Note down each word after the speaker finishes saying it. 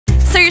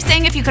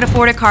if you could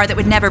afford a car that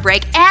would never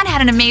break and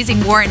had an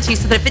amazing warranty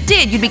so that if it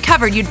did, you'd be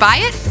covered, you'd buy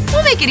it?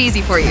 We'll make it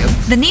easy for you.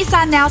 The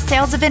Nissan Now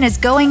sales event is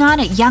going on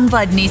at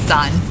Youngblood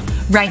Nissan.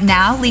 Right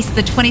now, lease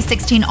the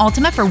 2016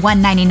 Altima for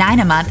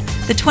 $199 a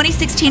month, the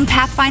 2016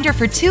 Pathfinder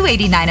for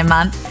 $289 a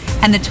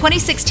month, and the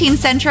 2016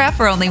 Sentra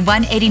for only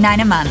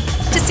 $189 a month.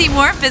 To see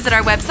more, visit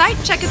our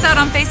website, check us out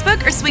on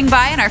Facebook, or swing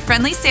by and our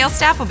friendly sales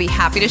staff will be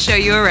happy to show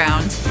you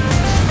around.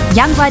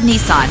 Youngblood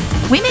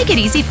Nissan. We make it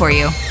easy for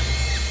you.